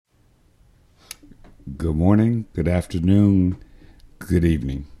Good morning, good afternoon, good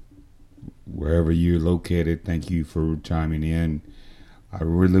evening. Wherever you're located, thank you for chiming in. I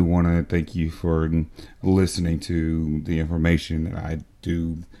really want to thank you for listening to the information that I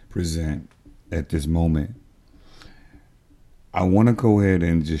do present at this moment. I want to go ahead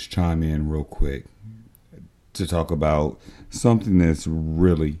and just chime in real quick to talk about something that's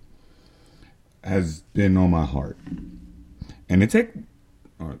really has been on my heart. And it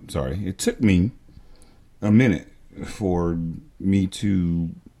took me a minute for me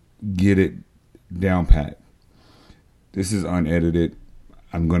to get it down pat. This is unedited.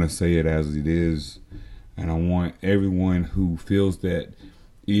 I'm going to say it as it is. And I want everyone who feels that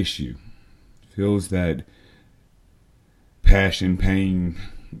issue, feels that passion, pain,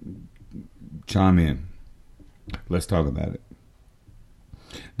 chime in. Let's talk about it.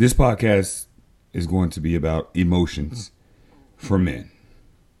 This podcast is going to be about emotions for men.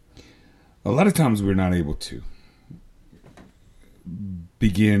 A lot of times we're not able to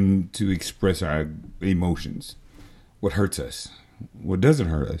begin to express our emotions. What hurts us, what doesn't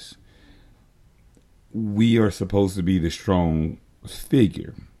hurt us. We are supposed to be the strong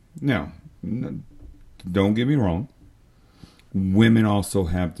figure. Now, don't get me wrong. Women also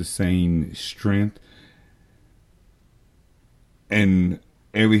have the same strength and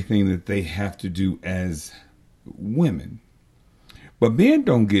everything that they have to do as women. But men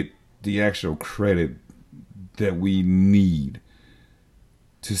don't get the actual credit that we need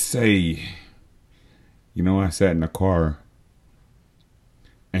to say, I sat in the car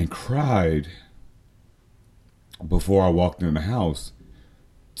and cried before I walked in the house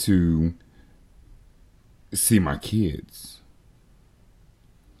to see my kids,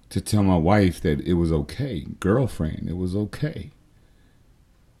 to tell my wife that it was okay, girlfriend, it was okay.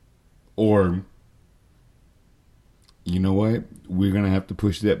 Or, you know what? We're going to have to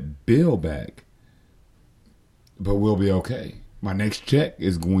push that bill back. But we'll be okay. My next check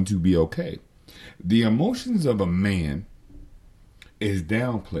is going to be okay. The emotions of a man is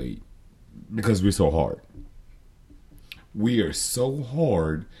downplayed because we're so hard. We are so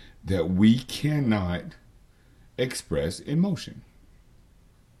hard that we cannot express emotion.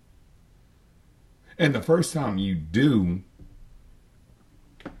 And the first time you do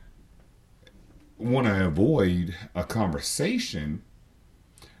want to avoid a conversation,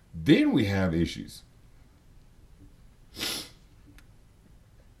 then we have issues.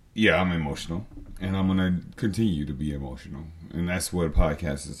 Yeah, I'm emotional, and I'm going to continue to be emotional. And that's what a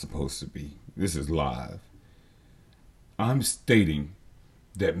podcast is supposed to be. This is live. I'm stating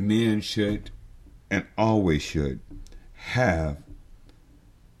that men should and always should have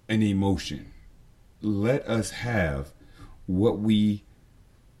an emotion. Let us have what we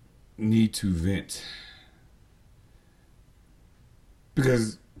need to vent.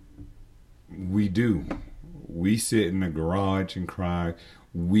 Because we do. We sit in the garage and cry.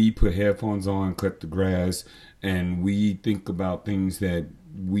 We put headphones on, cut the grass, and we think about things that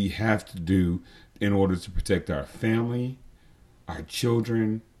we have to do in order to protect our family, our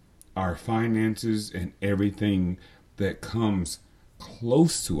children, our finances, and everything that comes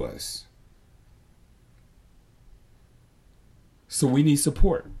close to us. So we need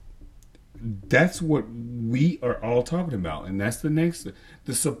support. That's what we are all talking about. And that's the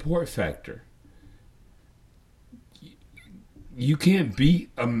support factor. You can't beat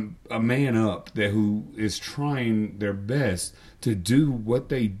a man up who is trying their best to do what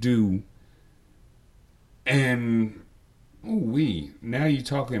they do. And now you're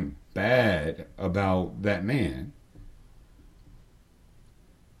talking bad about that man.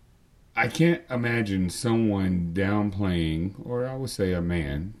 I can't imagine someone downplaying, or I would say a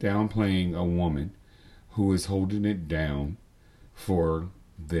man, downplaying a woman who is holding it down for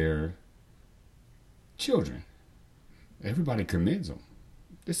their children. Everybody commends them.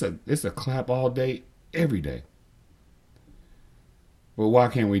 It's a clap all day, every day. But why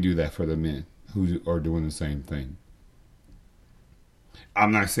can't we do that for the men who are doing the same thing?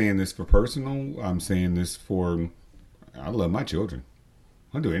 I'm not saying this for personal. I'm saying this for, I love my children.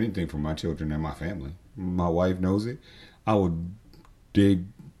 I'll do anything for my children and my family. My wife knows it. I would dig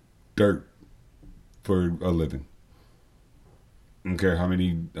dirt for a living. I don't care how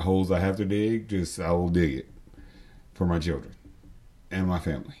many holes I have to dig, I will dig it for my children and my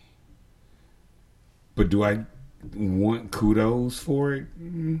family. But do I want kudos for it?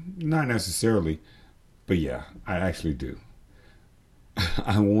 Not necessarily. But yeah, I actually do.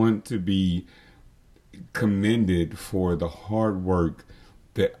 I want to be commended for the hard work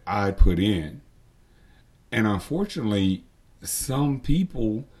that I put in. And unfortunately, some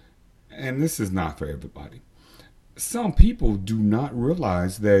people, and this is not for everybody, some people do not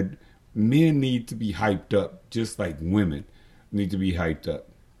realize that Men need to be hyped up just like women need to be hyped up.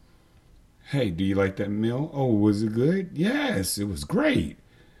 Hey, do you like that meal? Oh, was it good? Yes, it was great.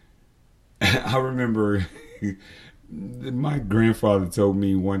 I remember my grandfather told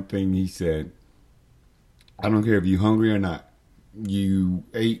me one thing. He said, I don't care if you're hungry or not, you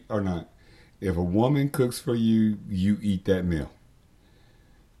ate or not. If a woman cooks for you, you eat that meal.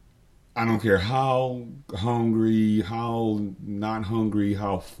 I don't care how hungry, how not hungry,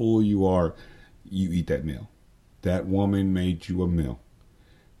 how full you are, you eat that meal. That woman made you a meal.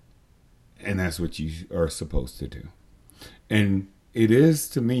 And that's what you are supposed to do. And it is,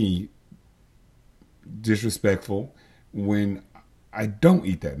 to me, disrespectful when I don't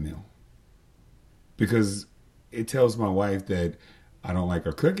eat that meal. Because it tells my wife that I don't like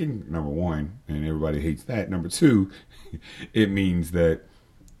her cooking, number one, and everybody hates that. Number two, it means that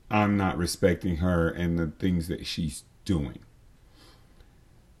I'm not respecting her and the things that she's doing.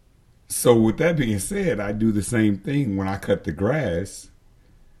 So with that being said, I do the same thing when I cut the grass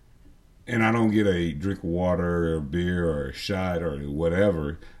and I don't get a drink of water or a beer or a shot or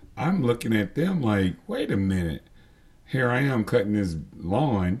whatever. I'm looking at them like, wait a minute. Here I am cutting this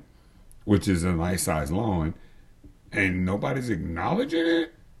lawn, which is a nice sized lawn, and nobody's acknowledging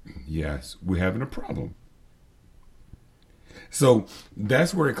it? Yes, we're having a problem. So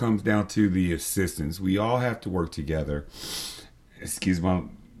that's where it comes down to the assistance. We all have to work together. Excuse my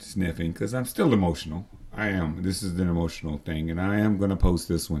sniffing, because I'm still emotional. I am. This is an emotional thing, and I am going to post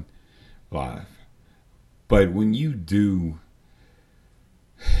this one live. But when you do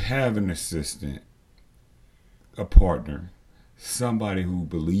have an assistant, a partner, somebody who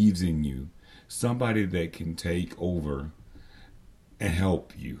believes in you, somebody that can take over and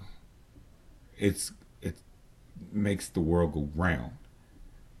help you, it makes the world go round.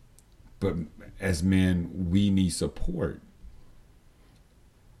 But as men, we need support.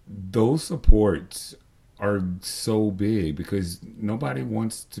 Those supports are so big because nobody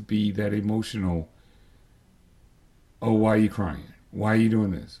wants to be that emotional. Oh, why are you crying? Why are you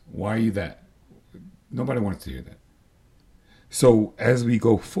doing this? Why are you that? Nobody wants to hear that. So as we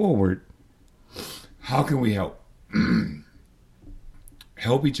go forward, how can we help?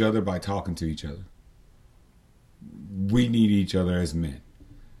 Help each other by talking to each other. We need each other as men.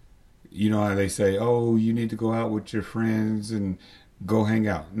 You know how they say, oh, you need to go out with your friends and go hang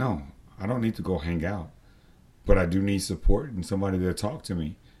out. No, I don't need to go hang out. But I do need support and somebody to talk to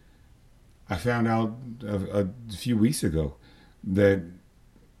me. I found out a few weeks ago that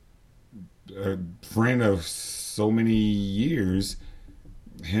a friend of so many years,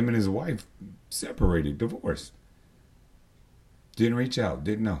 him and his wife separated, divorced. Didn't reach out,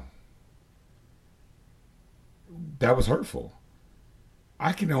 didn't know. That was hurtful.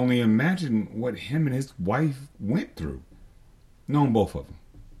 I can only imagine what him and his wife went through. Known both of them.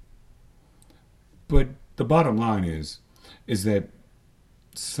 But the bottom line is that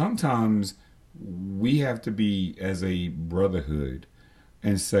sometimes we have to be as a brotherhood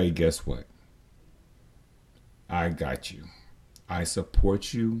and say, guess what? I got you. I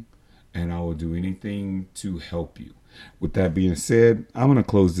support you and I will do anything to help you. With that being said, I'm going to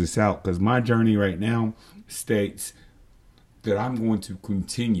close this out because my journey right now states that I'm going to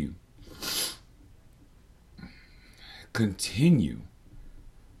continue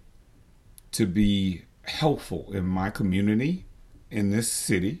to be helpful in my community, in this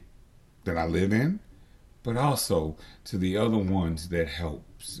city that I live in, but also to the other ones that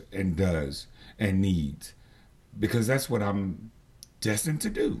helps and does and needs, because that's what I'm destined to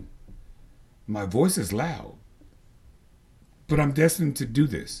do. My voice is loud, but I'm destined to do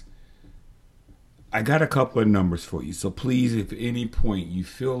this. I got a couple of numbers for you. So please, if at any point you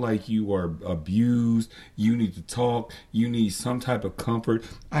feel like you are abused, you need to talk, you need some type of comfort,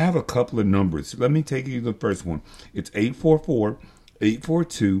 I have a couple of numbers. Let me take you to the first one. It's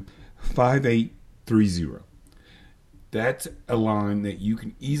 844-842-5830. That's a line that you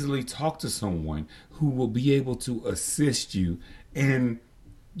can easily talk to someone who will be able to assist you in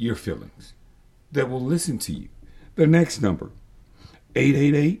your feelings, that will listen to you. The next number,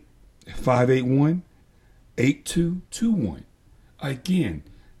 888-581-8221. Again,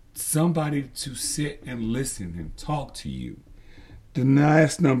 somebody to sit and listen and talk to you. The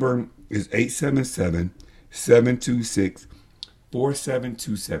last number is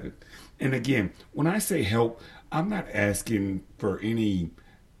 877-726-4727. And again, when I say help, I'm not asking for any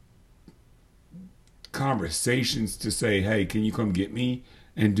conversations to say, hey, can you come get me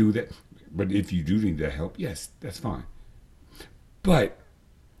and do that? But if you do need that help, yes, that's fine. But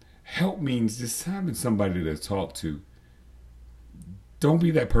help means just having somebody to talk to. Don't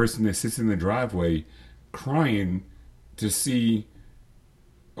be that person that sits in the driveway crying to see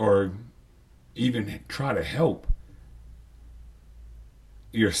or even try to help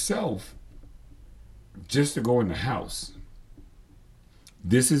yourself just to go in the house.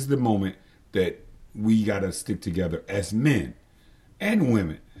 This is the moment that we got to stick together as men and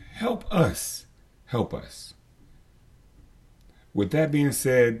women. Help us. Help us. With that being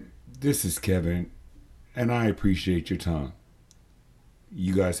said, this is Kevin, and I appreciate your time.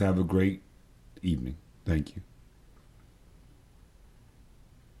 You guys have a great evening. Thank you.